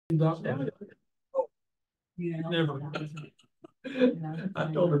Yeah. Never.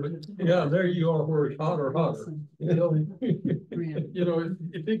 I told her, yeah, there you are where it's hotter, hotter. You know,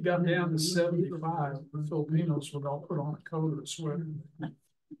 if it got down to 75, the Filipinos would all put on a coat or a sweater.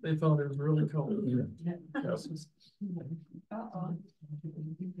 They thought it was really cold.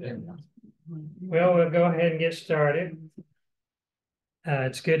 Well, we'll go ahead and get started.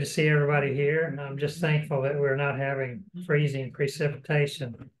 It's good to see everybody here, and I'm just thankful that we're not having freezing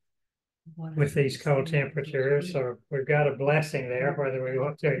precipitation with these cold temperatures. So we've got a blessing there, whether we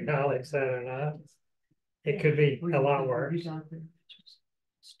want to acknowledge that or not. It could be a lot worse.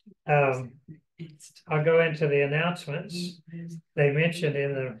 I'll go into the announcements. They mentioned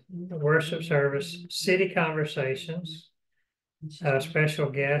in the worship service, City Conversations, special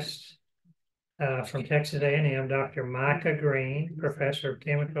guest from Texas A&M, Dr. Micah Green, professor of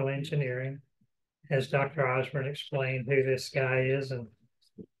chemical engineering, as Dr. Osborne explained who this guy is and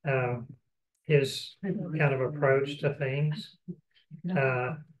his kind of approach to things.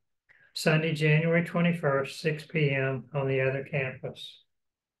 Sunday, January 21st, 6 p.m. on the other campus.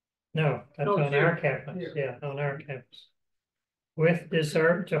 No, that's on our campus. Yeah, on our campus. With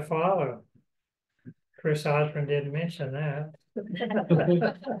dessert to follow. Chris Osborne didn't mention that.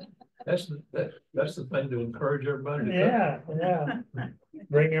 That's the thing to encourage everybody to Yeah.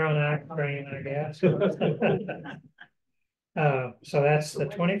 Bring your own ice cream, I guess. So that's the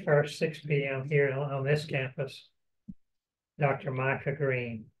 21st, 6 p.m. here on this campus. Dr. Micah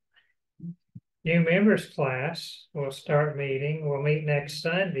Green. New members class will start meeting. We'll meet next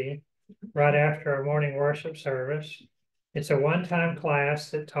Sunday, right after our morning worship service. It's a one-time class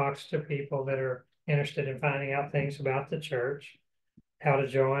that talks to people that are interested in finding out things about the church, how to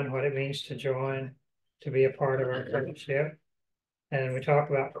join, what it means to join, to be a part of our fellowship. And we talk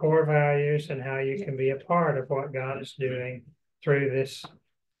about core values and how you can be a part of what God is doing through this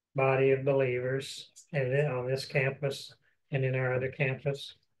body of believers and then on this campus and in our other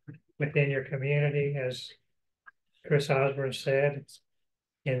campus within your community, as Chris Osborne said,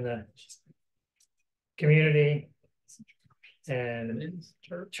 in the community and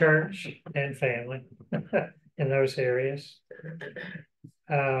church and family in those areas.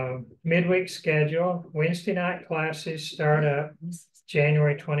 Midweek schedule, Wednesday night classes start up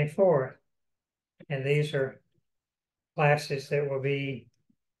January 24th. And these are classes that will be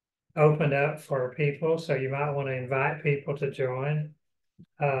opened up for people. So you might want to invite people to join.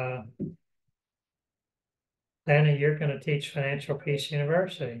 Danny, you're going to teach Financial Peace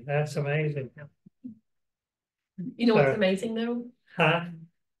University. That's amazing. You know what's amazing though? Huh?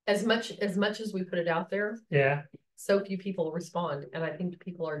 As much as we put it out there, Yeah. so few people respond. And I think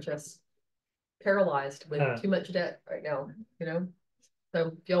people are just paralyzed with too much debt right now, you know?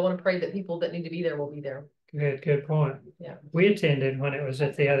 So if y'all want to pray that people that need to be there will be there. Good point. Yeah. We attended when it was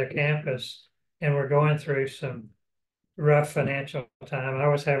at the other campus, and we're going through some rough financial time. I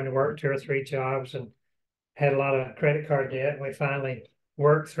was having to work 2 or 3 jobs and had a lot of credit card debt. We finally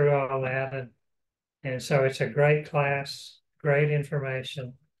worked through all that. And so it's a great class, great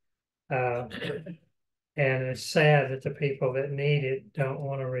information. And it's sad that the people that need it don't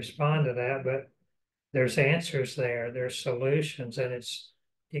want to respond to that, but there's answers there, there's solutions, and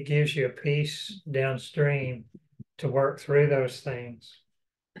it gives you a peace downstream to work through those things.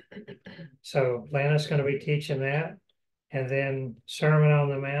 So Lana's going to be teaching that. And then Sermon on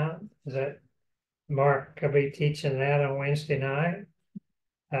the Mount, is that Mark will be teaching that on Wednesday night.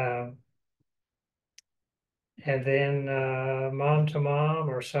 And then Mom to Mom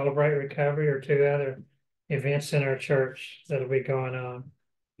or Celebrate Recovery or 2 other events in our church that'll be going on.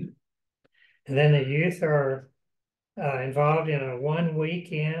 And then the youth are involved in a 1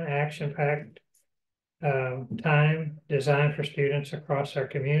 weekend action-packed time designed for students across our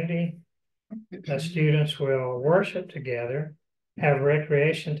community. The students will worship together, have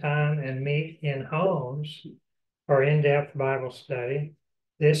recreation time, and meet in homes for in-depth Bible study.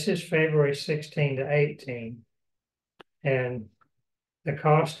 This is February 16 to 18. And the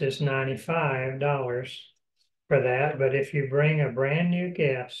cost is $95 for that. But if you bring a brand new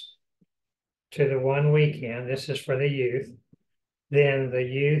guest to the 1 weekend, this is for the youth, then the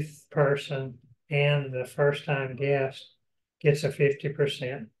youth person and the first-time guest gets a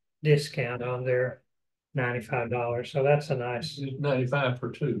 50% discount on their $95. So that's a nice. 95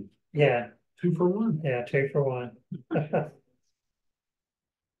 for 2. Yeah. 2 for 1. Yeah, 2 for 1.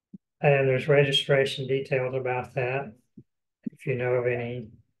 And there's registration details about that. If you know of any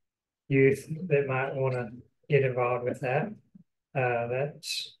youth that might want to get involved with that,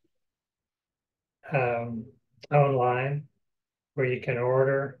 that's online where you can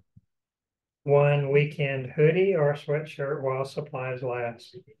order one weekend hoodie or sweatshirt while supplies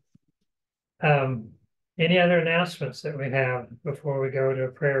last. Any other announcements that we have before we go to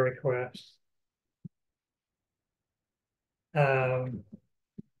a prayer request? And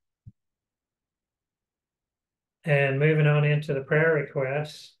moving on into the prayer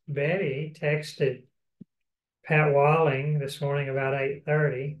requests, Betty texted Pat Walling this morning about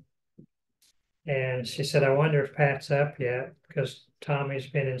 8:30. And she said, I wonder if Pat's up yet because Tommy's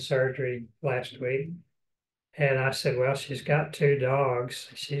been in surgery last week. And I said, well, she's got 2 dogs.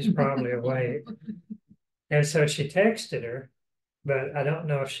 She's probably awake. And so she texted her, but I don't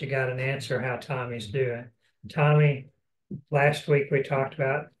know if she got an answer how Tommy's doing. Tommy, last week we talked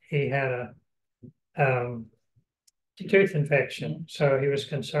about, he had a tooth infection. So he was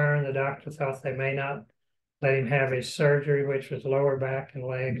concerned. The doctor thought they may not let him have his surgery, which was lower back and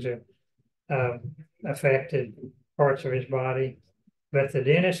legs affected parts of his body. But the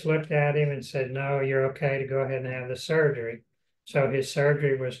dentist looked at him and said, no, you're okay to go ahead and have the surgery. So his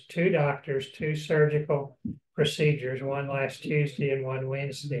surgery was 2 doctors, 2 surgical procedures, one last Tuesday and one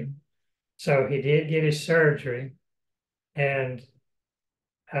Wednesday. So he did get his surgery, and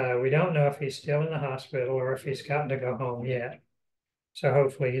we don't know if he's still in the hospital or if he's gotten to go home yet. So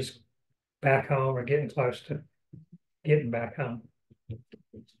hopefully he's back home or getting close to getting back home.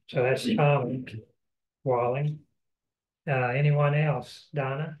 So that's Tommy Walling. Anyone else?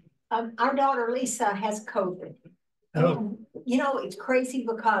 Donna? Our daughter Lisa has COVID. Oh. And, you know, it's crazy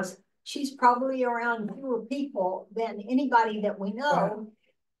because she's probably around fewer people than anybody that we know. Wow.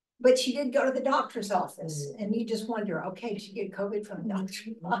 But she did go to the doctor's office, and you just wonder, okay, did she get COVID from the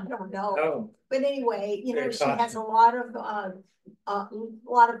doctor? I don't know. Oh. But anyway, you know, Very she has a lot of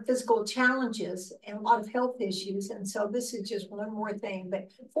physical challenges and a lot of health issues. And so this is just one more thing. But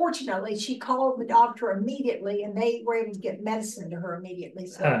fortunately, she called the doctor immediately, and they were able to get medicine to her immediately.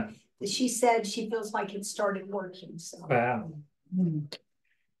 So she said she feels like it started working. So. Wow.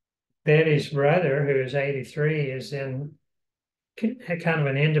 Betty's brother, who is 83, is in kind of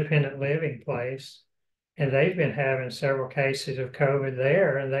an independent living place. And they've been having several cases of COVID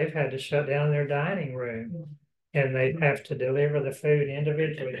there, and they've had to shut down their dining room. And they have to deliver the food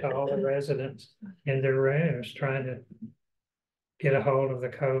individually to all the residents in their rooms, trying to get a hold of the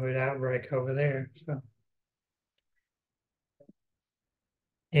COVID outbreak over there. So,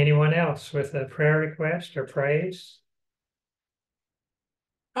 anyone else with a prayer request or praise?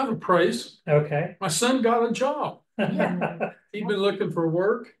 I have a praise. Okay. My son got a job. Yeah. He's been looking for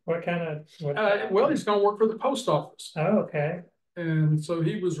work. What kind of? Well, he's going to work for the post office. Oh, okay. And so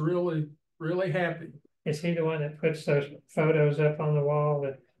he was really, really happy. Is he the one that puts those photos up on the wall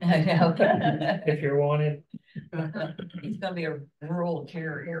that I know. if you're wanted? He's gonna be a rural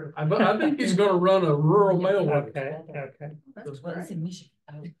carrier. I think he's going to run a rural mail route. Okay, okay. Well, it's in Michigan.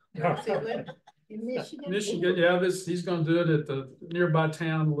 In Michigan. Michigan, yeah, he's going to do it at the nearby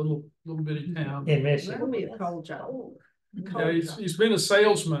town, a little bitty town. In Michigan. That'll be a cold job. Yeah, he's been a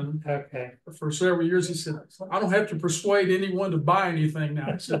salesman Okay. for several years. He said, I don't have to persuade anyone to buy anything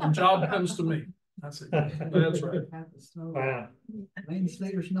now. He said, the job comes to me. I said, that's right. Wow.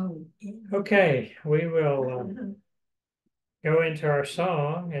 Snow. Okay, we will go into our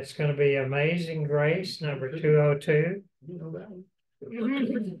song. It's going to be Amazing Grace, number 202. You know that one.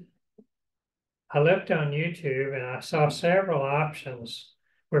 I looked on YouTube and I saw several options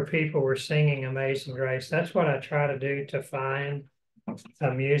where people were singing Amazing Grace. That's what I try to do to find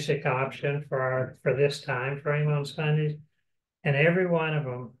a music option for this time frame on Sundays. And every one of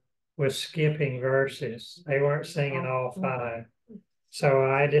them was skipping verses. They weren't singing all 5. So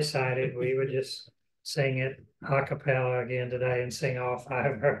I decided we would just sing it a cappella again today and sing all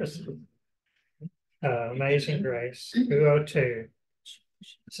 5 verses. Amazing Grace, 202.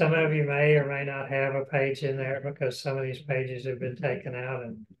 Some of you may or may not have a page in there because some of these pages have been taken out,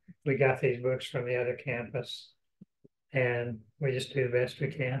 and we got these books from the other campus and we just do the best we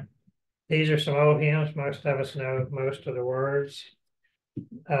can. These are some old hymns. Most of us know most of the words.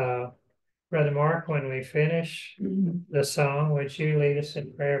 Brother Mark, when we finish the song, would you lead us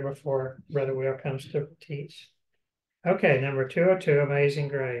in prayer before Brother Will comes to teach? Okay, number 202, Amazing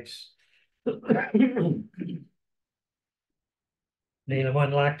Grace.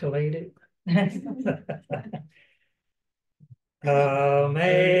 Anyone like to lead it?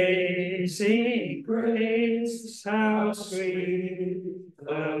 Amazing grace, how sweet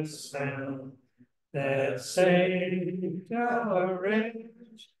the sound that saved a wretch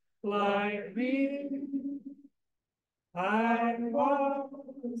like me. I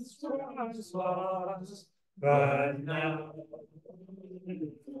once was lost, but now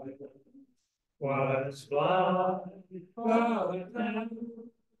was blind, but now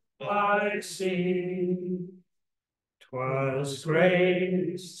I see. 'Twas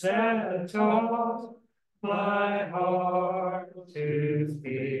grace that taught my heart to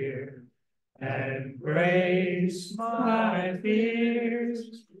fear, and grace my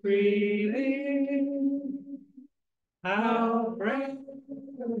fears relieved. How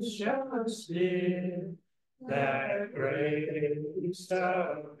precious did that grace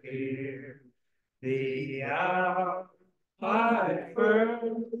appear, the hour I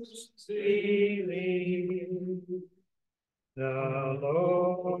first believed. The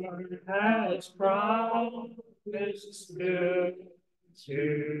Lord has promised good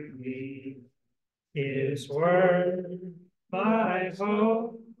to me. His word, my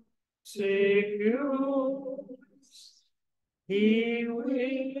hope secures. He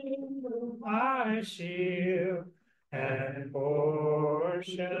will my shield and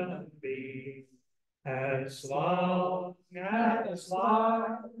portion be, as long as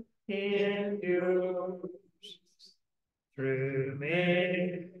life endures. Through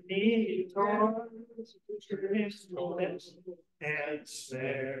many toils, tribulations, and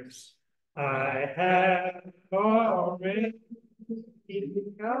snares, I have already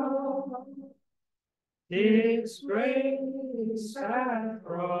come. His grace hath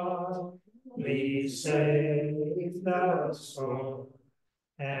brought me safe thus far,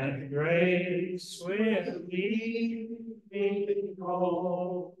 and grace will lead me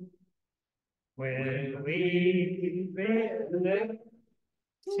home. When we've been there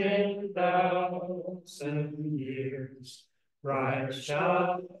 10,000 years, bright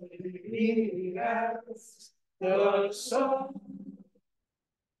shining as the sun,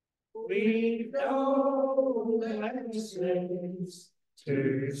 we've no less things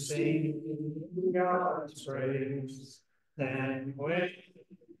to sing God's praise than when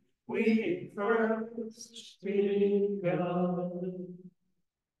we first begun.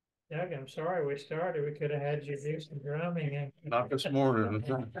 Doug, I'm sorry we started. We could have had you do some drumming. And... Not this morning.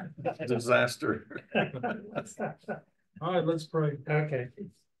 Disaster. All right, let's pray. Okay.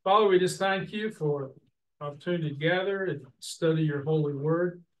 Father, we just thank you for the opportunity to gather and study your holy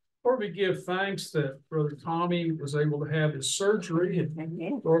word. Lord, we give thanks that Brother Tommy was able to have his surgery.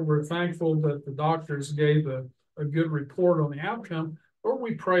 And Lord, we're thankful that the doctors gave a good report on the outcome. Lord,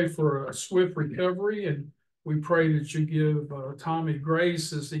 we pray for a swift recovery, and we pray that you give Tommy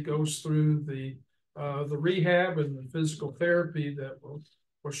grace as he goes through the rehab and the physical therapy that will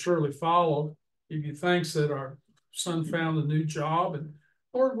surely follow. Give you thanks that our son found a new job. And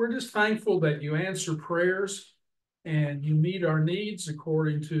Lord, we're just thankful that you answer prayers and you meet our needs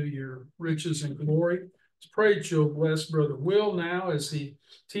according to your riches and glory. Let's pray that you'll bless Brother Will now as he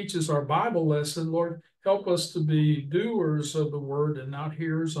teaches our Bible lesson. Lord, help us to be doers of the word and not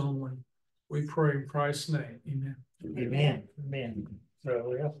hearers only. We pray in Christ's name. Amen. Amen. Amen.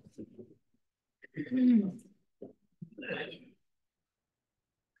 So, yeah.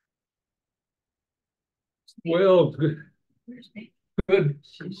 Well, good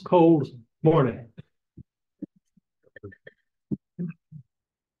cold morning. At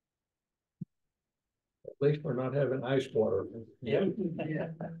least we're not having ice water. Yeah.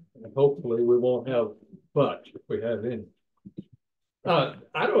 And hopefully we won't have much if we have any. I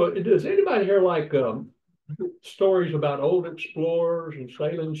don't know, does anybody here like stories about old explorers and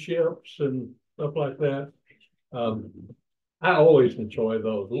sailing ships and stuff like that? I always enjoy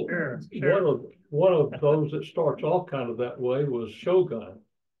those. Sure. One of those that starts off kind of that way was Shogun,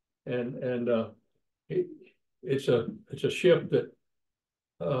 and it's a ship that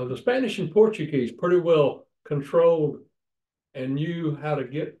the Spanish and Portuguese pretty well controlled and knew how to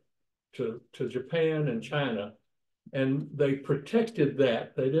get to Japan and China. And they protected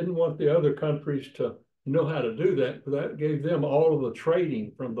that. They didn't want the other countries to know how to do that, but that gave them all of the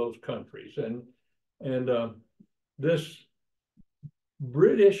trading from those countries. And this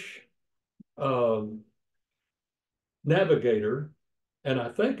British navigator, and I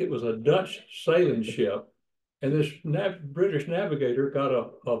think it was a Dutch sailing ship, and this British navigator got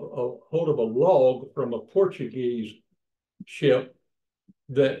a hold of a log from a Portuguese ship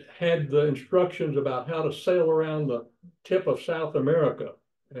that had the instructions about how to sail around the tip of South America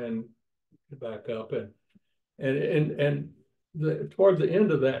and back up. And toward the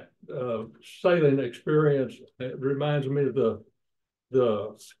end of that sailing experience, it reminds me of the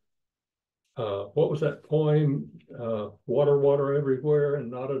what was that poem? Water, water everywhere,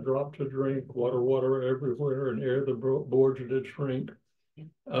 and not a drop to drink. Water, water everywhere, and ere the boards did shrink.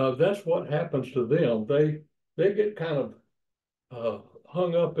 That's what happens to them. They get kind of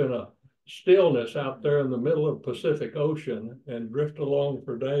hung up in a stillness out there in the middle of the Pacific Ocean and drift along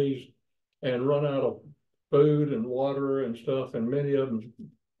for days and run out of food and water and stuff. And many of them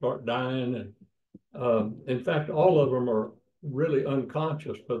start dying. And in fact, all of them are really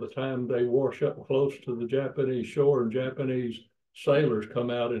unconscious by the time they wash up close to the Japanese shore, and Japanese sailors come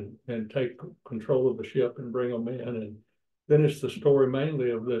out and take control of the ship and bring them in. And then it's the story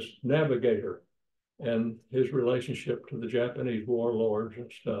mainly of this navigator and his relationship to the Japanese warlords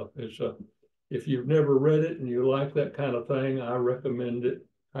and stuff. It's if you've never read it and you like that kind of thing, I recommend it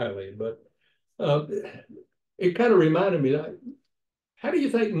highly. But it kind of reminded me, how do you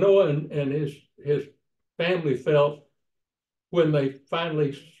think Noah and his family felt when they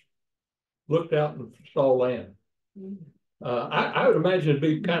finally looked out and saw land? I would imagine it'd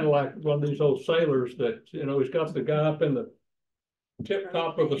be kind of like one of these old sailors that, you know, he's got the guy up in the tip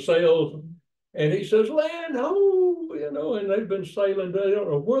top of the sails and he says, land ho, you know, and they've been sailing, they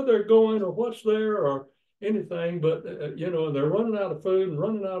don't know where they're going or what's there or anything, but, you know, and they're running out of food and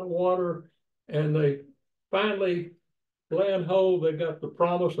running out of water, and they finally land ho, they got the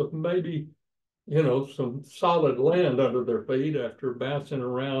promise of maybe, you know, some solid land under their feet after bouncing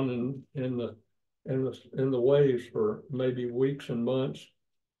around in the waves for maybe weeks and months,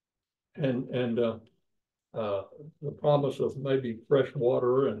 and the promise of maybe fresh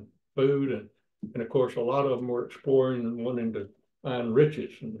water and food, and of course a lot of them were exploring and wanting to find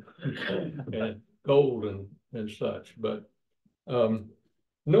riches and gold and such. But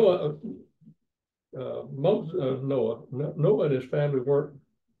Noah and his family weren't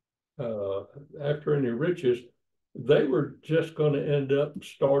after any riches. They were just going to end up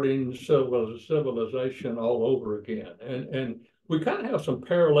starting civilization all over again. And we kind of have some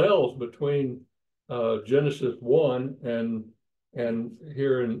parallels between Genesis 1 and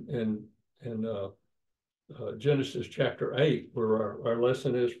here in Genesis chapter 8, where our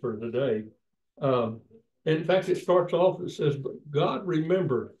lesson is for today. In fact, it starts off, it says, but God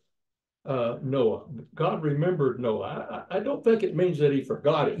remembered Noah. God remembered Noah. I don't think it means that he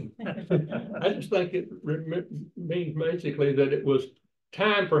forgot him. I just think it means basically that it was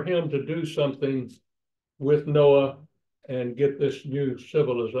time for him to do something with Noah and get this new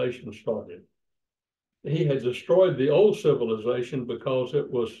civilization started. He had destroyed the old civilization because it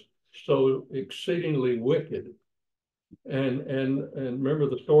was so exceedingly wicked. And remember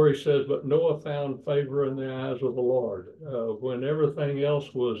the story says, but Noah found favor in the eyes of the Lord when everything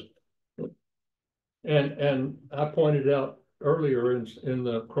else was. And I pointed out earlier in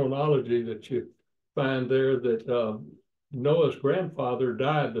the chronology that you find there that Noah's grandfather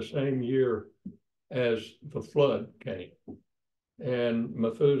died the same year as the flood came, and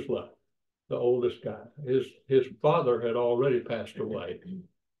Methuselah, the oldest guy, his father had already passed away,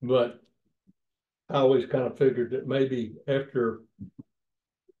 but I always kind of figured that maybe after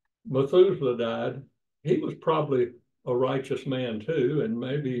Methuselah died, he was probably a righteous man too, and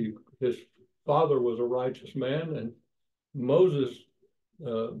maybe his father was a righteous man, and Noah's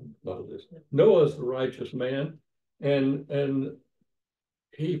the righteous man, and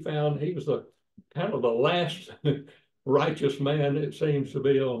he was the kind of the last righteous man it seems to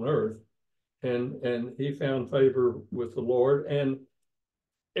be on earth, and he found favor with the Lord, and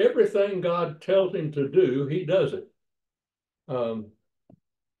everything God tells him to do, he does it.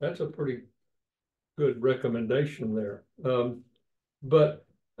 That's a pretty good recommendation there. But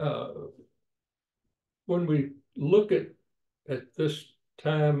when we look at this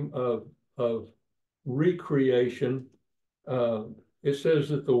time of recreation, it says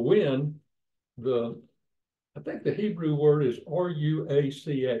that the wind, I think the Hebrew word is ruach. Is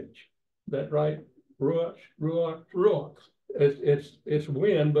that right? Ruach. It's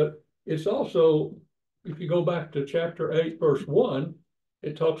wind, but it's also, if you go back to chapter 8, verse 1,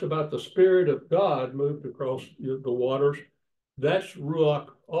 it talks about the Spirit of God moved across the waters. That's ruach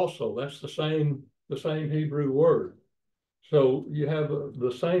also. That's the same Hebrew word. So you have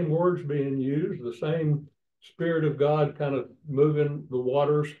the same words being used, the same Spirit of God kind of moving the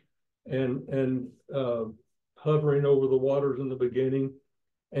waters and hovering over the waters in the beginning.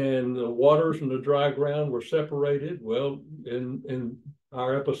 And the waters and the dry ground were separated. Well, in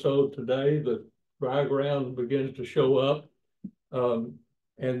our episode today, the dry ground begins to show up.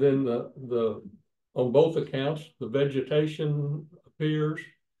 And then on both accounts, the vegetation appears,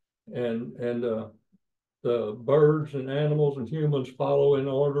 and the birds and animals and humans follow in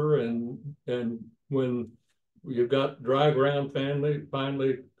order. And when you've got dry ground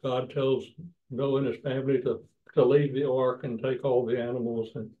finally God tells Noah and his family to leave the ark and take all the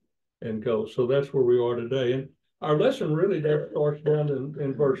animals and go. So that's where we are today. And our lesson really starts down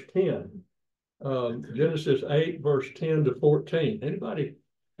in verse 10. Genesis 8, verse 10 to 14. Anybody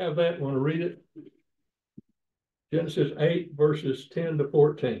have that? Want to read it? Genesis 8, verses 10 to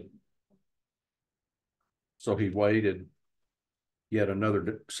 14. So he waited yet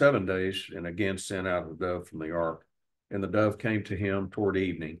another 7 days, and again sent out a dove from the ark. And the dove came to him toward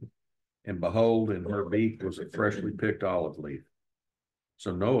evening, and behold, in her beak was a freshly picked olive leaf.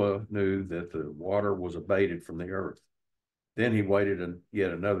 So Noah knew that the water was abated from the earth. Then he waited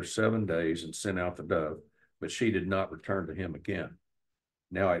yet another 7 days and sent out the dove, but she did not return to him again.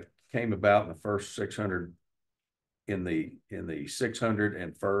 Now it came about in the first 600, in the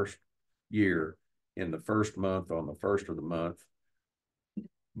 601st year, in the first month, on the first of the month,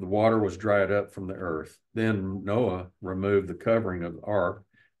 the water was dried up from the earth. Then Noah removed the covering of the ark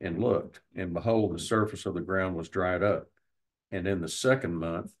and looked, and behold, the surface of the ground was dried up. And in the second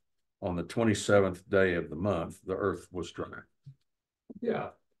month, on the 27th day of the month, the earth was dry. Yeah.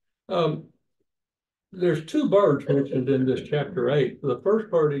 There's two birds mentioned in this chapter 8. The first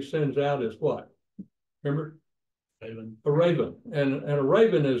bird he sends out is what? Remember? Raven. A raven. And a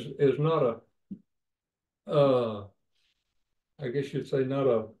raven is not I guess you'd say not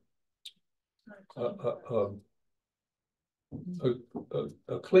a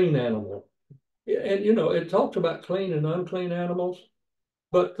clean animal. And you know, it talks about clean and unclean animals,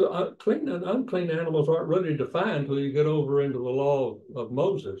 but the clean and unclean animals aren't really defined until you get over into the law of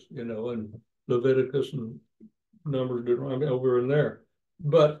Moses, you know, and Leviticus and Numbers, Deuteronomy, over in there.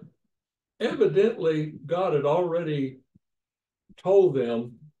 But evidently God had already told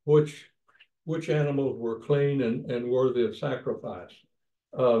them which animals were clean and worthy of sacrifice.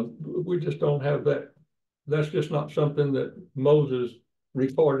 We just don't have that. That's just not something that Moses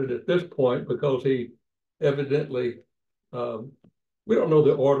recorded at this point, because he evidently, we don't know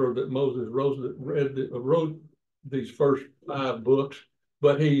the order that Moses wrote these first 5 books,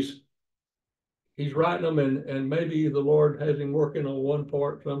 but he's writing them, and maybe the Lord has him working on one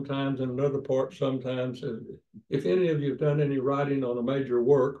part sometimes and another part sometimes. If any of you have done any writing on a major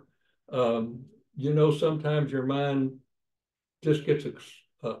work, you know, sometimes your mind just gets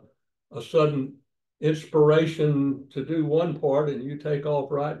a sudden inspiration to do one part, and you take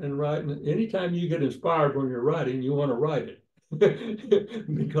off writing and writing. Anytime you get inspired when you're writing, you want to write it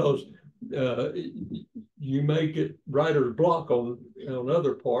because you may get writer's block on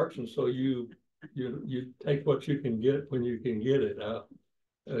other parts, and so you take what you can get when you can get it.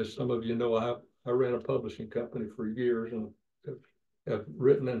 As some of you know, I ran a publishing company for years and have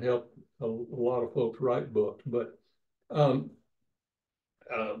written and helped a lot of folks write books. But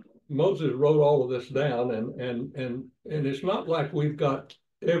Moses wrote all of this down, and it's not like we've got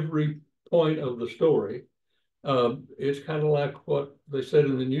every point of the story. It's kind of like what they said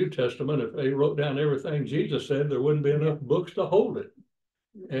in the New Testament. If they wrote down everything Jesus said, there wouldn't be enough books to hold it.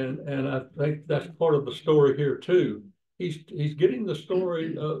 And I think that's part of the story here too. He's getting the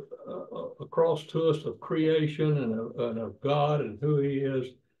story across to us of creation and of God and who he is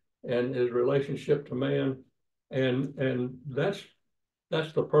and his relationship to man. And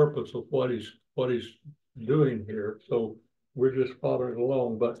that's the purpose of what he's doing here. So we're just following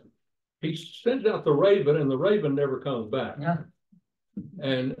along. But he sends out the raven, and the raven never comes back. Yeah.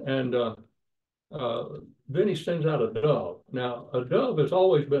 And then he sends out a dove. Now, a dove has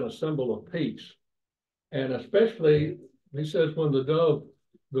always been a symbol of peace. And especially, he says, when the dove,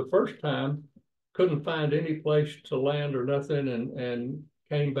 the first time, couldn't find any place to land or nothing, and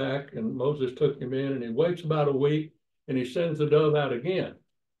came back, and Moses took him in, and he waits about a week, and he sends the dove out again.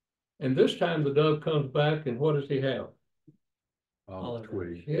 And this time the dove comes back, and what does he have? Olive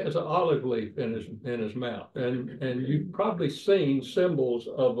twig. He has an olive leaf in his mouth. And you've probably seen symbols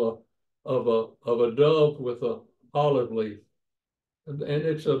of a dove with an olive leaf. And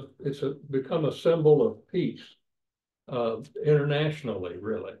it's become a symbol of peace internationally,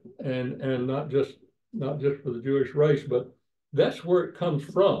 really, and not just for the Jewish race, but that's where it comes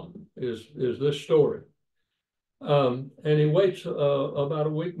from, is this story. And he waits about a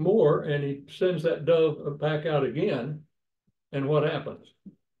week more, and he sends that dove back out again. And what happens?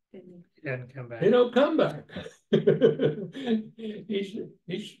 He doesn't come back. He don't come back.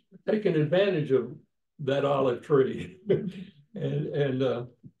 he's taking advantage of that olive tree. and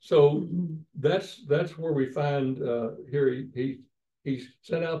so that's where we find here he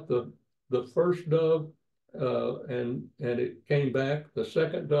sent out the first dove, and it came back. The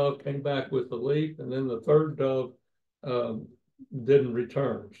second dove came back with the leaf, and then the third dove didn't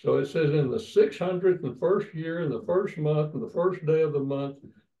return. So it says, in the 601st year, in the first month, in the first day of the month,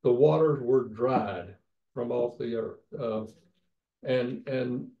 the waters were dried from off the earth.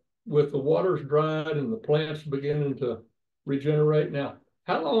 And with the waters dried and the plants beginning to regenerate. Now,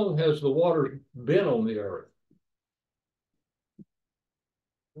 how long has the water been on the earth?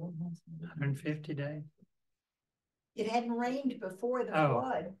 150 days. It hadn't rained before the Oh.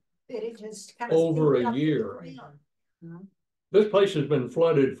 flood. It had just kind of Over seeped a up year. the ground. This place has been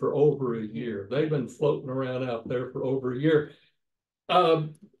flooded for over a year. They've been floating around out there for over a year. How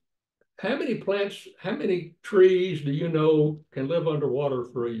many plants, how many trees do you know can live underwater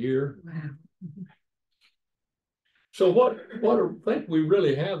for a year? Wow. So what I think we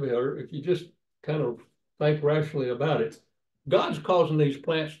really have here, if you just kind of think rationally about it, God's causing these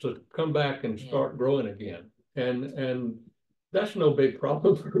plants to come back and start growing again. And that's no big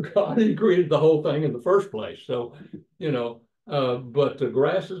problem for God. He created the whole thing in the first place. So, you know, but the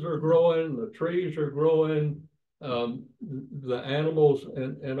grasses are growing, the trees are growing, the animals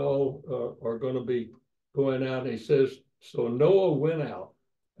and all are going to be going out. And he says, so Noah went out.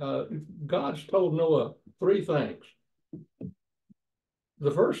 God's told Noah three things.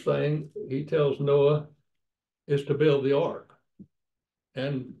 The first thing he tells Noah is to build the ark.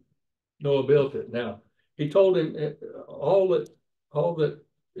 And Noah built it. Now, he told him all that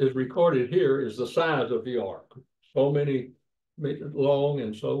is recorded here is the size of the ark. So many long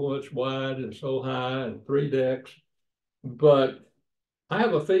and so much wide and so high and 3 decks. But I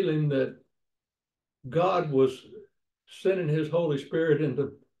have a feeling that God was sending his Holy Spirit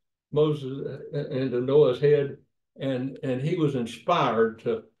into Moses, into Noah's head, and he was inspired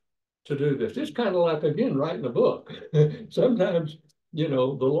to do this. It's kind of like, again, writing a book. Sometimes, you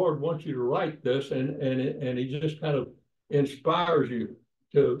know, the Lord wants you to write this, and he just kind of inspires you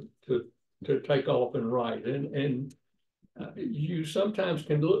to take off and write. And you sometimes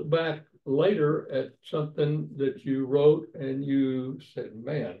can look back later at something that you wrote and you said,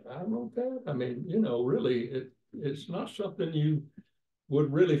 man, I wrote that. I mean, you know, really, it's not something you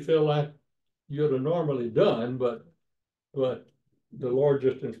would really feel like you'd have normally done, but the Lord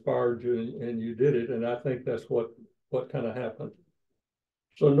just inspired you and you did it. And I think that's what kind of happened.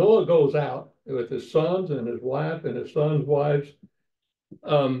 So Noah goes out with his sons and his wife and his sons' wives.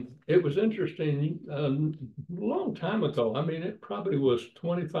 It was interesting, a long time ago. I mean, it probably was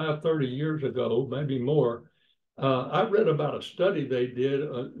 25, 30 years ago, maybe more. I read about a study they did,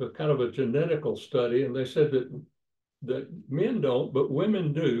 a kind of a genetical study, and they said that men don't, but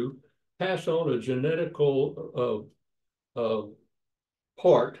women do pass on a genetical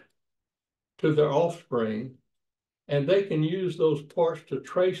part to their offspring, and they can use those parts to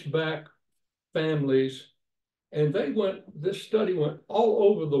trace back families. And this study went all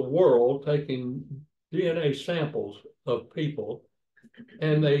over the world taking DNA samples of people,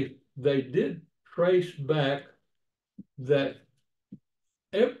 and they did trace back that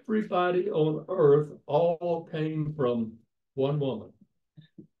everybody on earth all came from one woman.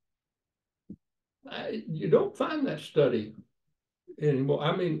 You don't find that study anymore.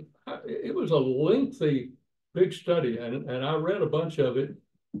 I mean, it was a lengthy, big study, and I read a bunch of it,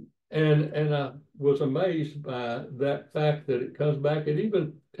 and I was amazed by that fact that it comes back. It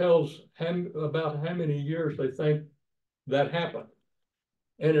even tells about how many years they think that happened.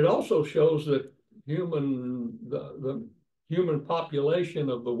 And it also shows that the human population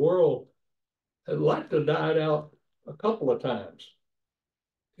of the world had like to died out a couple of times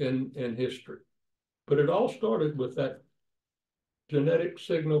in history. But it all started with that genetic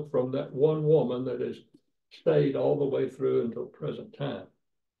signal from that one woman that has stayed all the way through until present time.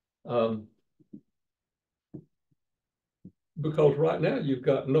 Because right now you've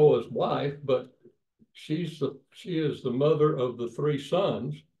got Noah's wife, but she is the mother of the 3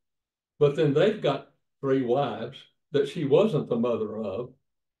 sons, but then they've got 3 wives that she wasn't the mother of.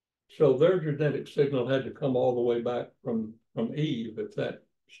 So their genetic signal had to come all the way back from Eve, if that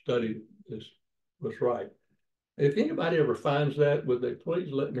study was right. If anybody ever finds that, would they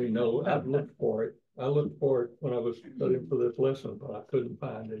please let me know? I've looked for it. I looked for it when I was studying for this lesson, but I couldn't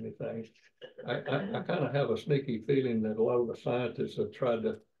find anything. I kind of have a sneaky feeling that a lot of the scientists have tried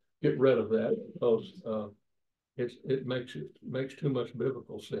to get rid of that because it makes too much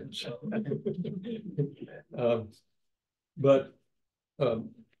biblical sense.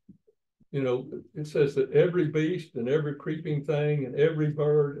 You know, it says that every beast and every creeping thing and every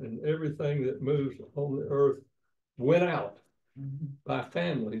bird and everything that moves on the earth went out by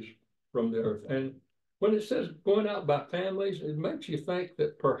families from the earth. And when it says going out by families, it makes you think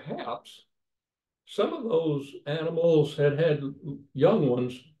that perhaps some of those animals had young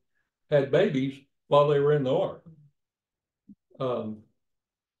ones, had babies while they were in the ark.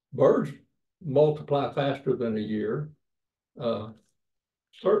 Birds multiply faster than a year.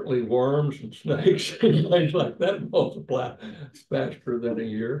 Certainly worms and snakes and things like that multiply faster than a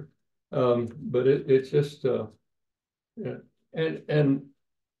year. But it's just,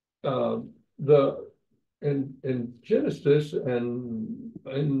 in Genesis and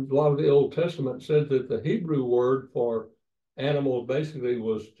in a lot of the Old Testament said that the Hebrew word for animal basically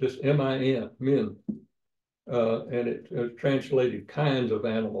was just M-I-N, men. and it translated kinds of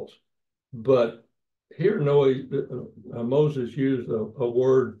animals. But here Noah, Moses used a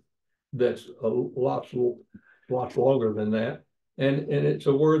word that's lots longer than that. And it's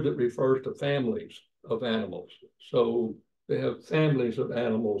a word that refers to families of animals. So they have families of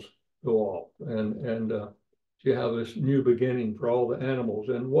animals go off, and you have this new beginning for all the animals.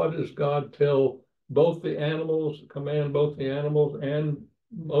 And what does God tell both the animals, command both the animals and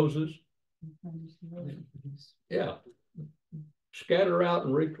Moses? Yeah, scatter out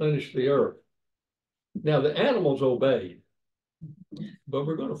and replenish the earth. Now the animals obeyed, but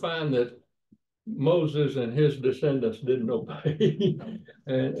we're going to find that Moses and his descendants didn't obey,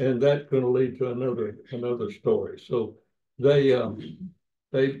 and that's going to lead to another story. So these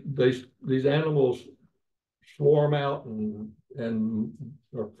animals swarm out and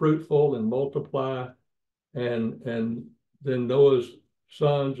are fruitful and multiply, and then Noah's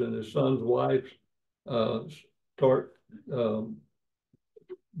sons and his sons' wives start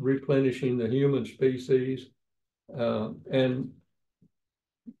replenishing the human species, and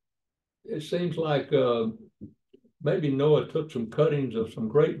it seems like maybe Noah took some cuttings of some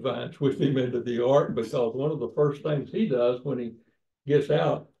grapevines with him into the ark, because one of the first things he does when he gets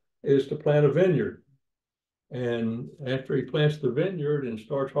out is to plant a vineyard. And after he plants the vineyard and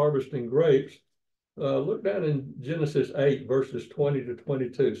starts harvesting grapes, look down in Genesis 8, verses 20 to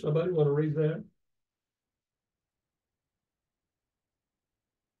 22. Somebody want to read that?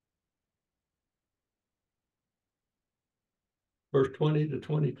 Verse 20 to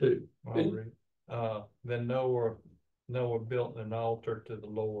 22. Then Noah built an altar to the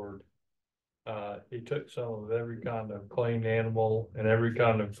Lord. He took some of every kind of clean animal and every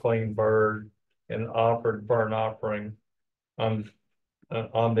kind of clean bird and offered burnt offering on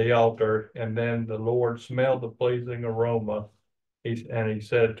the altar. And then the Lord smelled the pleasing aroma. And he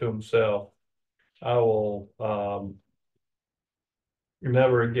said to himself, I will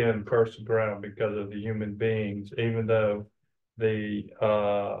never again curse the ground because of the human beings, even though the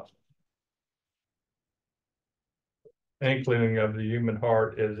inkling of the human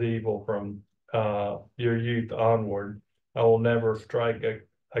heart is evil from your youth onward. I will never strike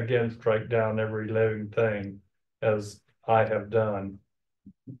down every living thing as I have done.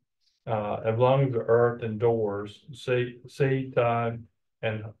 As long as the earth endures, seed time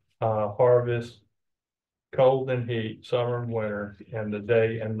and harvest, cold and heat, summer and winter, and the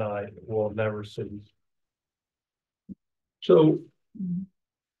day and night will never cease. So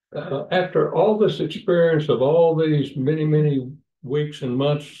after all this experience of all these many weeks and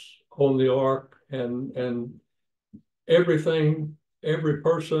months on the ark, and everything, every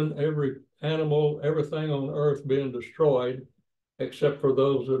person, every animal, everything on earth being destroyed, except for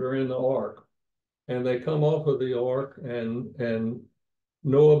those that are in the ark, and they come off of the ark, and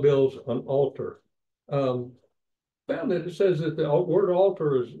Noah builds an altar. Found that it says that the word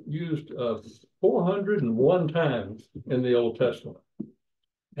altar is used 401 times in the Old Testament.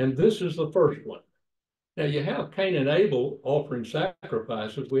 And this is the first one. Now you have Cain and Abel offering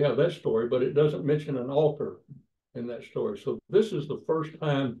sacrifices. We have that story, but it doesn't mention an altar in that story. So this is the first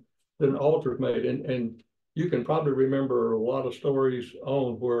time that an altar is made. And you can probably remember a lot of stories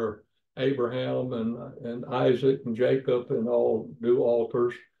on where Abraham and Isaac and Jacob and all do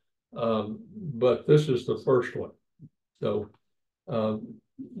altars. But this is the first one. So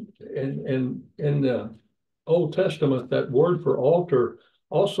in the Old Testament, that word for altar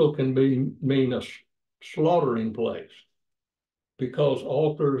also can mean a slaughtering place, because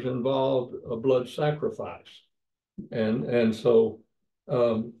altars involved a blood sacrifice. And so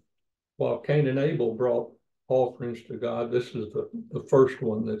while Cain and Abel brought offerings to God, this is the first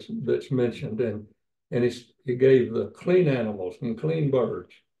one that's mentioned. And he gave the clean animals and clean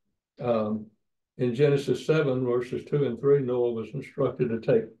birds. In Genesis 7, verses 2 and 3, Noah was instructed to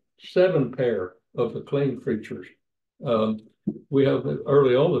take 7 pair of the clean creatures. We have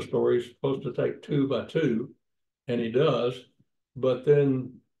early on the story, he's supposed to take 2 by 2, and he does. But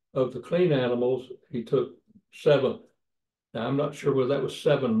then of the clean animals, he took 7. Now, I'm not sure whether that was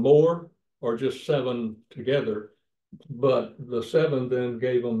 7 more or just 7 together, but the 7 then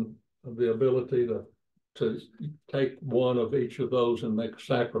gave him the ability to take one of each of those and make a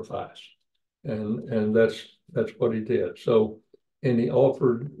sacrifice. And that's what he did. So, and he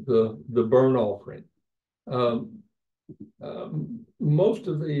offered the burnt offering. Most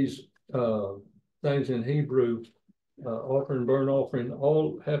of these things in Hebrew, offering, burnt offering,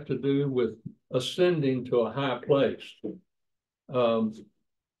 all have to do with ascending to a high place.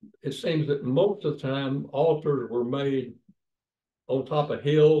 It seems that most of the time altars were made on top of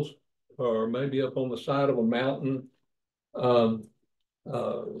hills or maybe up on the side of a mountain.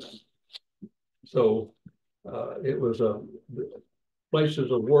 So it was a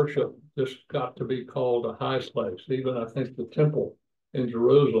places of worship just got to be called a high place. Even I think the temple in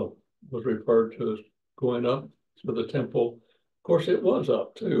Jerusalem was referred to as going up to the temple. Of course, it was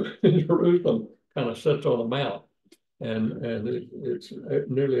up too. Jerusalem kind of sits on a mount, and it's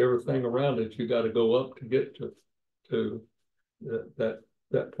nearly everything around it. You got to go up to get to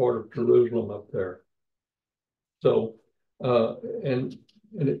that part of Jerusalem up there. So, and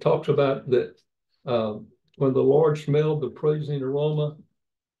it talks about that when the Lord smelled the pleasing aroma.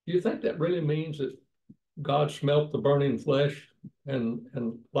 Do you think that really means that God smelt the burning flesh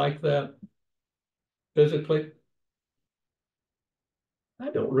and like that physically? I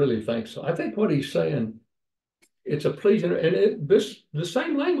don't really think so. I think what he's saying, it's a pleasing, and the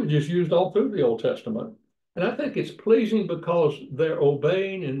same language is used all through the Old Testament. And I think it's pleasing because they're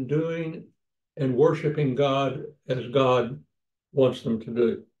obeying and doing and worshiping God as God wants them to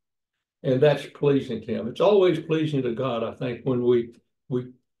do. And that's pleasing to him. It's always pleasing to God, I think, when we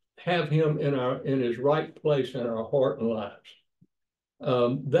have him in his right place in our heart and lives.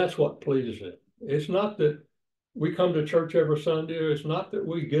 That's what pleases it. It's not that we come to church every Sunday, or it's not that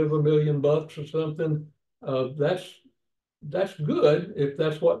we give $1 million or something. That's good if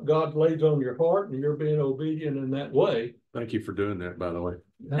that's what God lays on your heart and you're being obedient in that way. Thank you for doing that, by the way.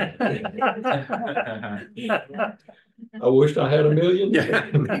 I wished I had $1 million. Yeah.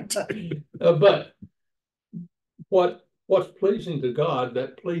 But what's pleasing to God,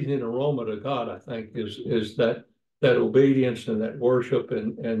 that pleasing aroma to God, I think, is that obedience and that worship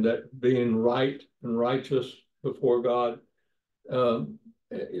and that being right and righteous before God.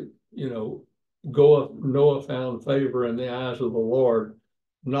 Noah found favor in the eyes of the Lord,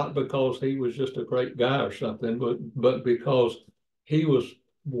 not because he was just a great guy or something, but because he was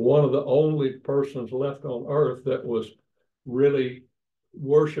one of the only persons left on earth that was really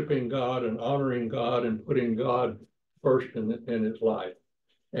worshiping God and honoring God and putting God first in his life.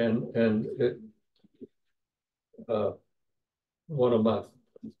 And one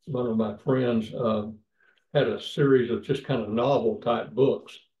of my friends had a series of just kind of novel type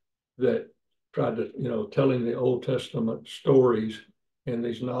books that tried to, telling the Old Testament stories in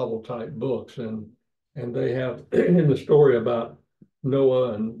these novel type books. And they have in the story about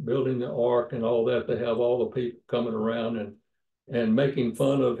Noah and building the ark and all that, they have all the people coming around and making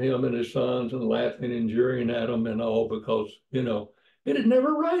fun of him and his sons and laughing and jeering at them and all because, it had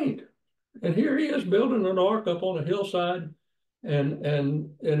never rained. And here he is building an ark up on a hillside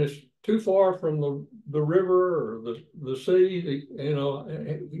and it's too far from the river or the sea,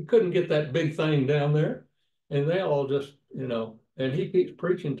 he couldn't get that big thing down there. And they all just, and he keeps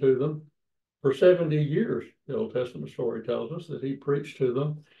preaching to them for 70 years. The Old Testament story tells us that he preached to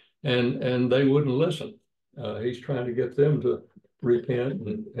them and they wouldn't listen. He's trying to get them to repent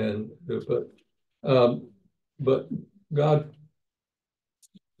but God,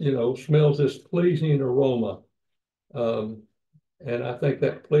 smells this pleasing aroma. And I think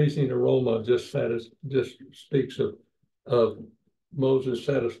that pleasing aroma just speaks of Moses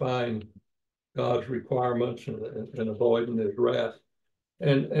satisfying God's requirements and avoiding his wrath.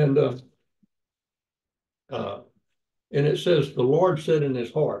 And it says the Lord said in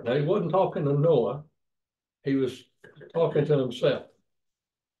his heart. Now he wasn't talking to Noah, he was talking to himself.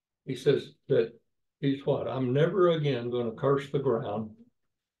 He says that he's what? I'm never again going to curse the ground.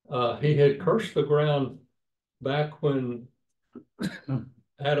 He had cursed the ground back when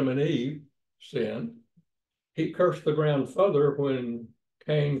Adam and Eve sinned. He cursed the ground further when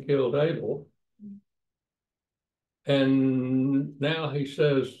Cain killed Abel. And now he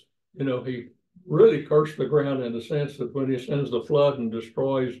says, he really cursed the ground in the sense that when he sends the flood and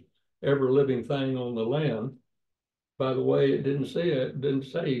destroys every living thing on the land. By the way, it didn't say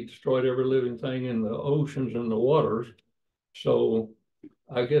he destroyed every living thing in the oceans and the waters. So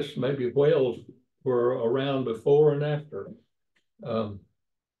I guess maybe whales were around before and after. I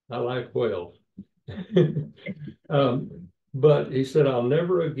like whales. But he said, I'll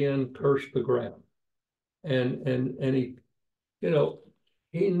never again curse the ground. And he,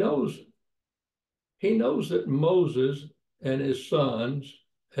 he knows that Moses and his sons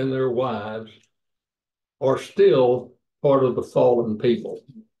and their wives are still part of the fallen people.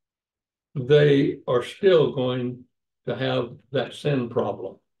 They are still going to have that sin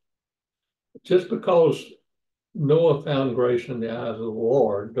problem. Just because Noah found grace in the eyes of the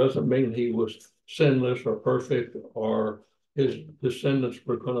Lord doesn't mean he was sinless or perfect or his descendants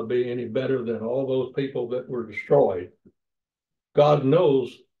were going to be any better than all those people that were destroyed. God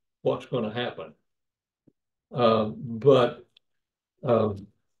knows what's going to happen. But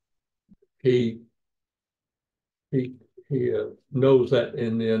he knows that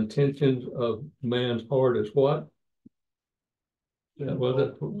in the intentions of man's heart is what? Was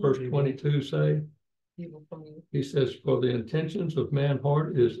it verse 22 say? Evil from you. He says, for the intentions of man's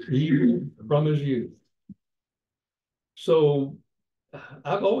heart is evil from his youth. So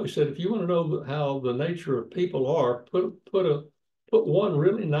I've always said, if you want to know how the nature of people are, put one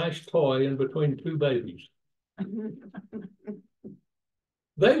really nice toy in between two babies.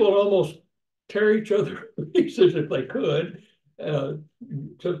 They will almost tear each other to pieces if they could,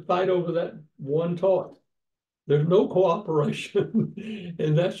 to fight over that one toy. There's no cooperation,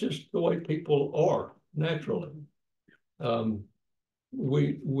 and that's just the way people are naturally.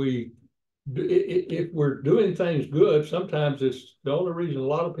 If we're doing things good, sometimes it's the only reason a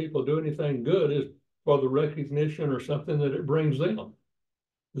lot of people do anything good is for the recognition or something that it brings them.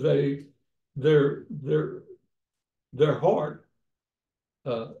 Their heart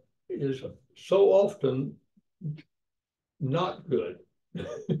is so often not good.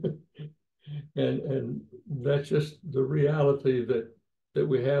 And that's just the reality that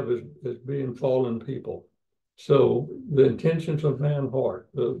we have as being fallen people. So the intentions of man's heart,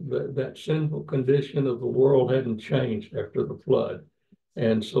 that sinful condition of the world hadn't changed after the flood.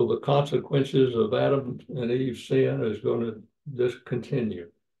 And so the consequences of Adam and Eve's sin is going to just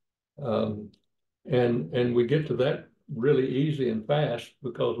continue. And we get to that really easy and fast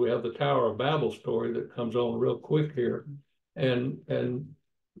because we have the Tower of Babel story that comes on real quick here. And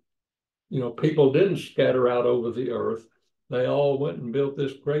you know, people didn't scatter out over the earth. They all went and built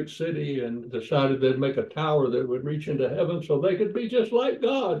this great city and decided they'd make a tower that would reach into heaven so they could be just like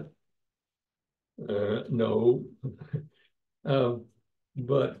God. No.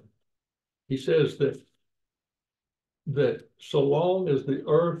 But he says that so long as the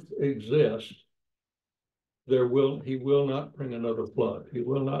earth exists, he will not bring another flood. He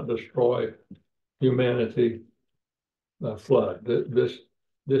will not destroy humanity flood.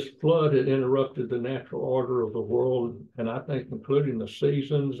 This flood had interrupted the natural order of the world, and I think including the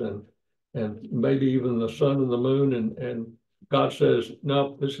seasons and maybe even the sun and the moon. And God says,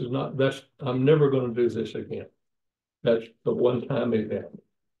 no, this is not, I'm never going to do this again. That's the one-time event.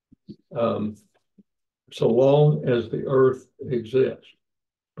 So long as the earth exists.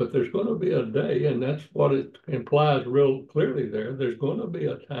 But there's going to be a day, and that's what it implies real clearly there. There's going to be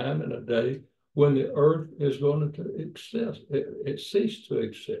a time and a day when the earth is going to exist, it ceased to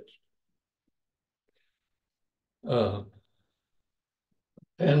exist. And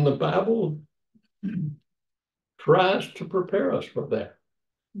the Bible tries to prepare us for that.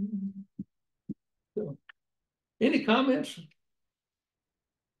 So, any comments?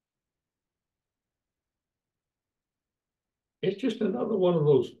 It's just another one of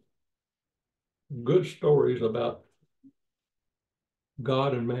those good stories about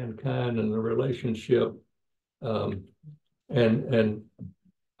God and mankind and the relationship,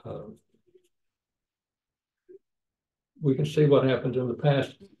 we can see what happens in the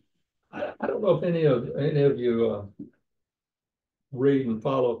past. I don't know if any of you read and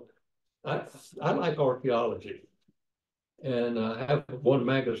follow. I like archaeology, and I have one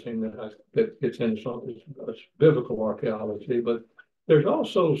magazine that gets into it's biblical archaeology, but there's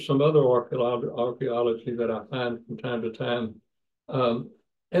also some other archaeology that I find from time to time.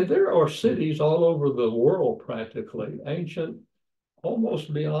 And there are cities all over the world, practically ancient,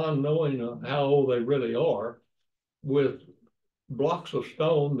 almost beyond knowing how old they really are, with blocks of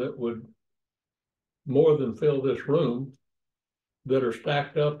stone that would more than fill this room, that are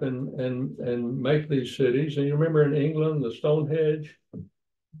stacked up and make these cities. And you remember in England, the Stonehenge,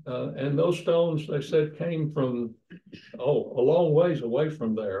 and those stones, they said, came from, a long ways away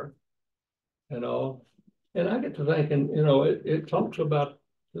from there and all. And I get to thinking, you know, it talks about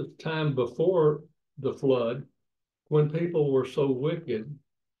the time before the flood when people were so wicked.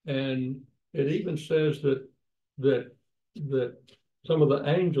 And it even says that some of the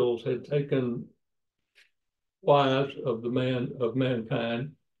angels had taken wives of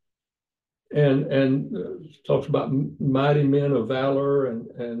mankind, and talks about mighty men of valor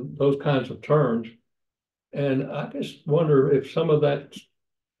and those kinds of terms. And I just wonder if some of that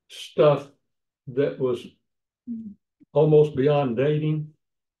stuff that was almost beyond dating,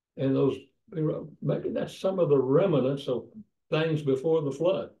 and those, maybe that's some of the remnants of things before the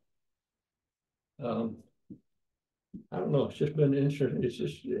flood. I don't know. It's just been interesting. It's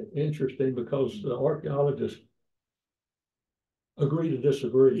just interesting because the archaeologists agree to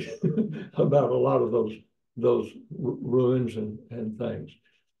disagree about a lot of those ruins and things.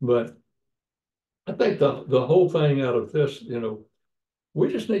 But I think the whole thing out of this, you know,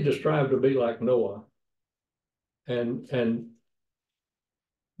 we just need to strive to be like Noah and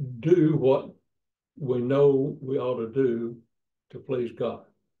do what we know we ought to do to please God.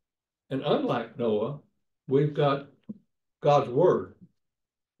 And unlike Noah, we've got God's word.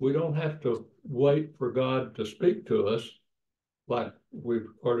 We don't have to wait for God to speak to us, like we've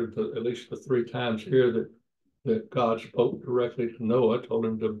heard at least the 3 times here that God spoke directly to Noah, told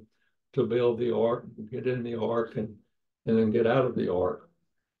him to build the ark, get in the ark, and then get out of the ark.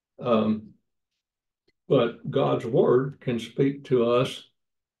 But God's word can speak to us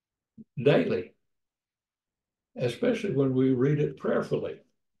daily, especially when we read it prayerfully.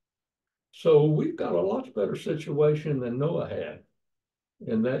 So we've got a lot better situation than Noah had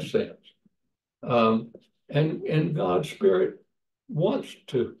in that sense. And God's Spirit wants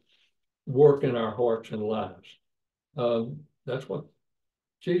to work in our hearts and lives. That's what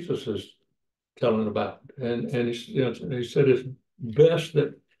Jesus is telling about. And he said it's best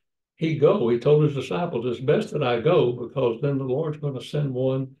that he go. He told his disciples, it's best that I go, because then the Lord's going to send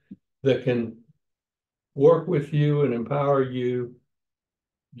one that can work with you and empower you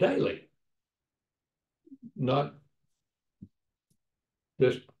daily, not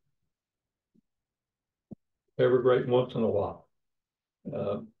just every great once in a while.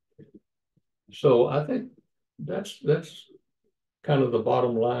 So I think that's kind of the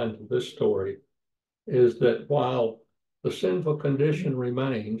bottom line to this story, is that while the sinful condition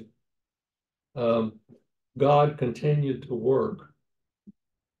remained, God continued to work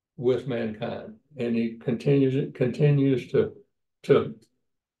with mankind, and he continues to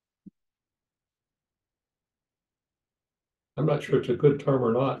I'm not sure it's a good term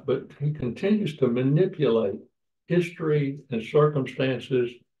or not, but he continues to manipulate history and circumstances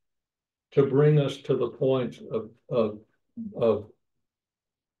to bring us to the point of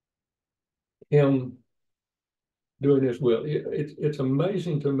him doing his will. It's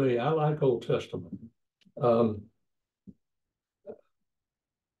amazing to me. I like Old Testament.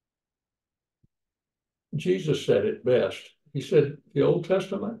 Jesus said it best. He said, the Old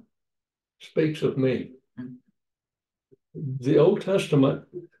Testament speaks of me. The Old Testament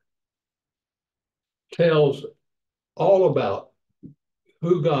tells all about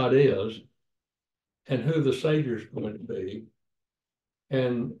who God is and who the Savior is going to be.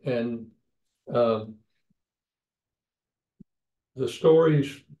 And the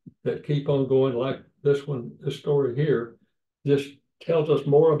stories that keep on going, like this story here, just tells us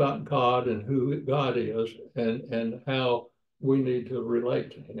more about God and who God is, and how we need to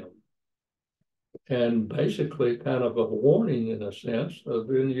relate to him. And basically kind of a warning, in a sense, of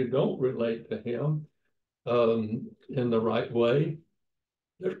when you don't relate to him in the right way,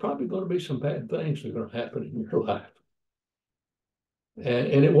 there's probably going to be some bad things that are going to happen in your life.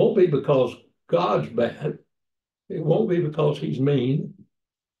 And it won't be because God's bad. It won't be because he's mean.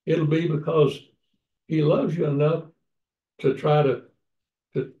 It'll be because he loves you enough to try to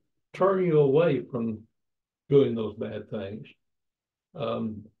turn you away from doing those bad things.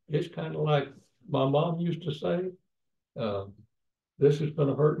 It's kind of like my mom used to say, this is going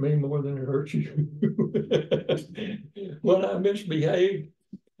to hurt me more than it hurts you. When I misbehaved,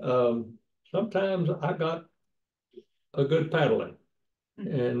 sometimes I got a good paddling.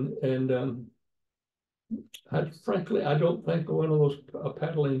 And frankly, I don't think one of those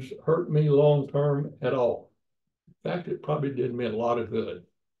paddlings hurt me long term at all. In fact, it probably did me a lot of good.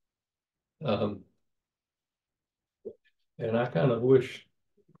 And I kind of wish,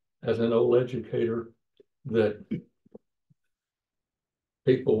 as an old educator, that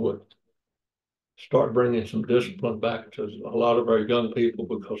people would start bringing some discipline back to a lot of our young people,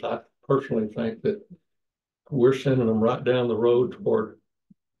 because I personally think that we're sending them right down the road toward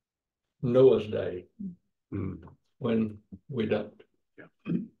Noah's day when we don't. Yeah.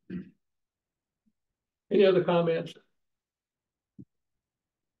 Any other comments?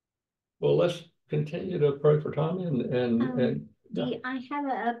 Well, let's continue to pray for Tommy and I have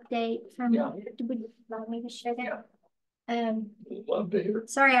an update from, Yeah. would you like me to share that? love to hear.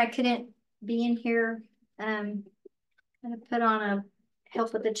 Sorry I couldn't be in here. Gonna put on a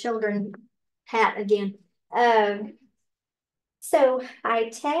help with the children hat again. So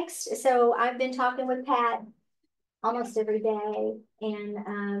I've been talking with Pat almost every day,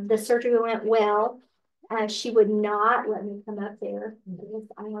 and the surgery went well. She would not let me come up there.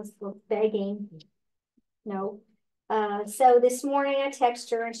 I was begging. No. So this morning I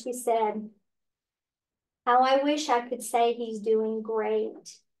texted her and she said, how I wish I could say he's doing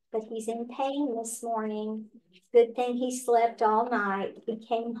great, but he's in pain this morning. Good thing he slept all night. He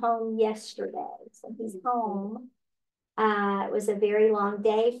came home yesterday, so he's home. It was a very long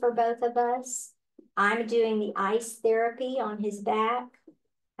day for both of us. I'm doing the ice therapy on his back.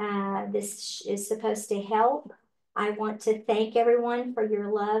 This is supposed to help. I want to thank everyone for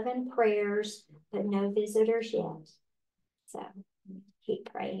your love and prayers. but no visitors yet. So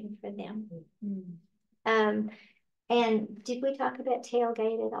keep praying for them. And did we talk about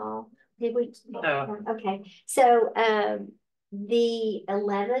tailgate at all? Did we? No. Okay, so the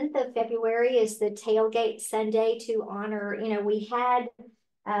 11th of February is the tailgate Sunday to honor, we had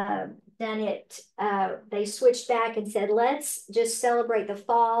done it, they switched back and said, let's just celebrate the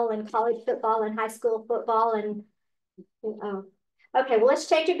fall and college football and high school football. And okay, well, let's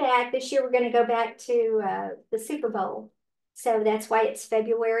change it back. This year we're going to go back to the Super Bowl. So that's why it's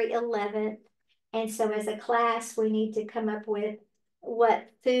February 11th. And so as a class, we need to come up with what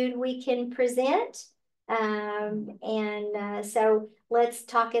food we can present. So let's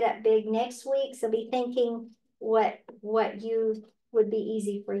talk it up big next week. So be thinking what you would be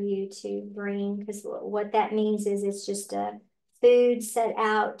easy for you to bring, because what that means is it's just food set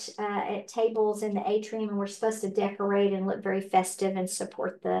out at tables in the atrium, and we're supposed to decorate and look very festive and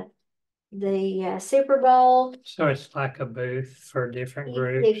support the Super Bowl. So it's like a booth for different You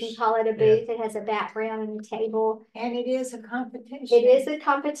groups. can call it a booth. It has a background and a table. And it is a competition. It is a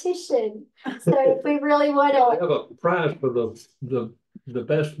competition. So if we really want I to, have a prize for the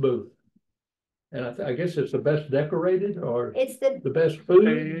best booth. And I guess it's the best decorated or it's the best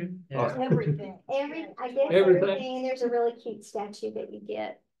food. Yeah. Everything. everything. There's a really cute statue that you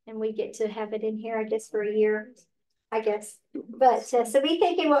get, and we get to have it in here, I guess, for a year, I guess. But so be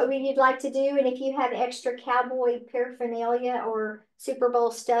thinking what you'd like to do, and if you have extra cowboy paraphernalia or Super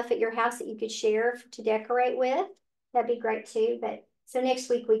Bowl stuff at your house that you could share to decorate with, that'd be great too. But so next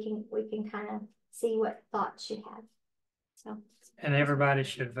week we can kind of see what thoughts you have. So. And everybody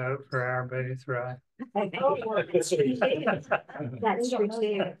should vote for our booth, right? That's true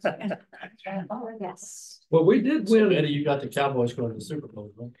too. Yes. Well, we did win. Eddie, you got the Cowboys going to the Super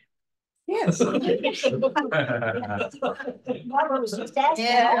Bowl, right? Yes. Yeah. I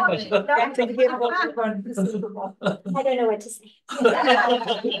don't know what to say.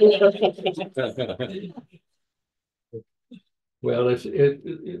 Well,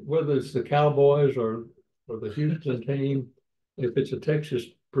 whether it's the Cowboys or the Houston team, if it's a Texas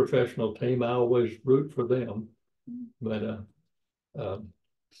professional team, I always root for them. But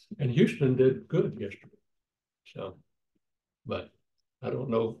and Houston did good yesterday. So, but I don't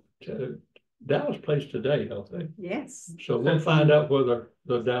know. Dallas plays today, don't they? Yes. So we'll find out whether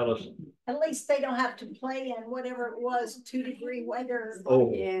the Dallas. At least they don't have to play in whatever it was, 2-degree weather.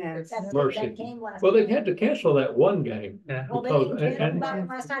 Oh, Yeah. mercy. That game last Well, they night. had to cancel that one game. Yeah. Well, they Because, didn't cancel and that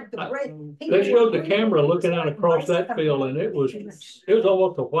last night. they showed the camera looking out across that field, and it was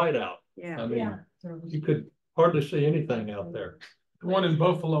almost a whiteout. Yeah. I mean, you could hardly see anything out there. The one in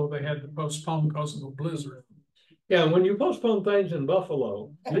Buffalo, they had to postpone because of the blizzard. Yeah, when you postpone things in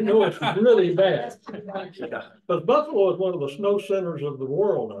Buffalo, you know it's really bad. But Buffalo is one of the snow centers of the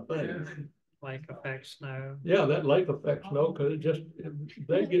world, I think. Lake effect snow. Yeah, that lake effect snow, because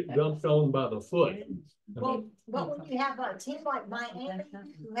they get dumped on by the foot. Well, but when you have a team like Miami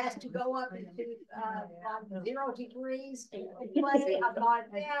who has to go up into 0 degrees and play, I thought,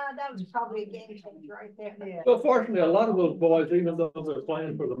 yeah, that was probably a game changer right there. Well, fortunately, a lot of those boys, even though they're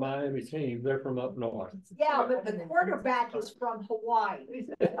playing for the Miami team, they're from up north. Yeah, but the quarterback is from Hawaii.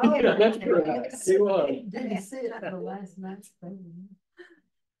 Yeah, that's correct. He was.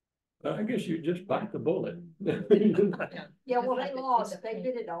 I guess you just bite the bullet. Yeah, well, they lost. They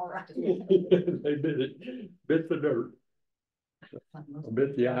did it all right. They bit the dirt.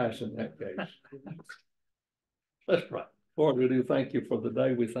 Bit the ice in that case. That's right. Lord, we do thank you for the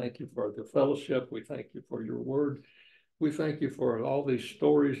day. We thank you for the fellowship. We thank you for your word. We thank you for all these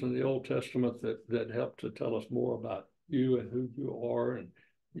stories in the Old Testament that help to tell us more about you and who you are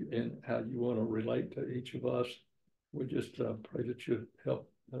and how you want to relate to each of us. We just pray that you help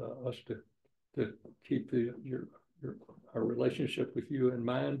us to keep our relationship with you in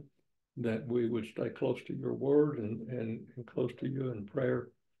mind, that we would stay close to your word and close to you in prayer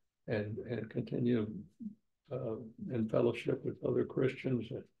and continue in fellowship with other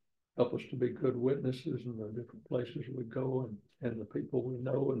Christians and help us to be good witnesses in the different places we go and the people we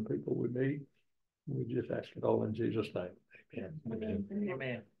know and people we meet. We just ask it all in Jesus' name. Amen. Amen.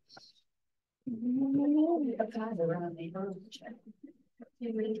 Amen.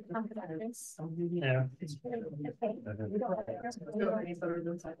 Yeah.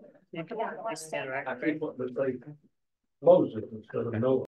 I think what they close it instead of no.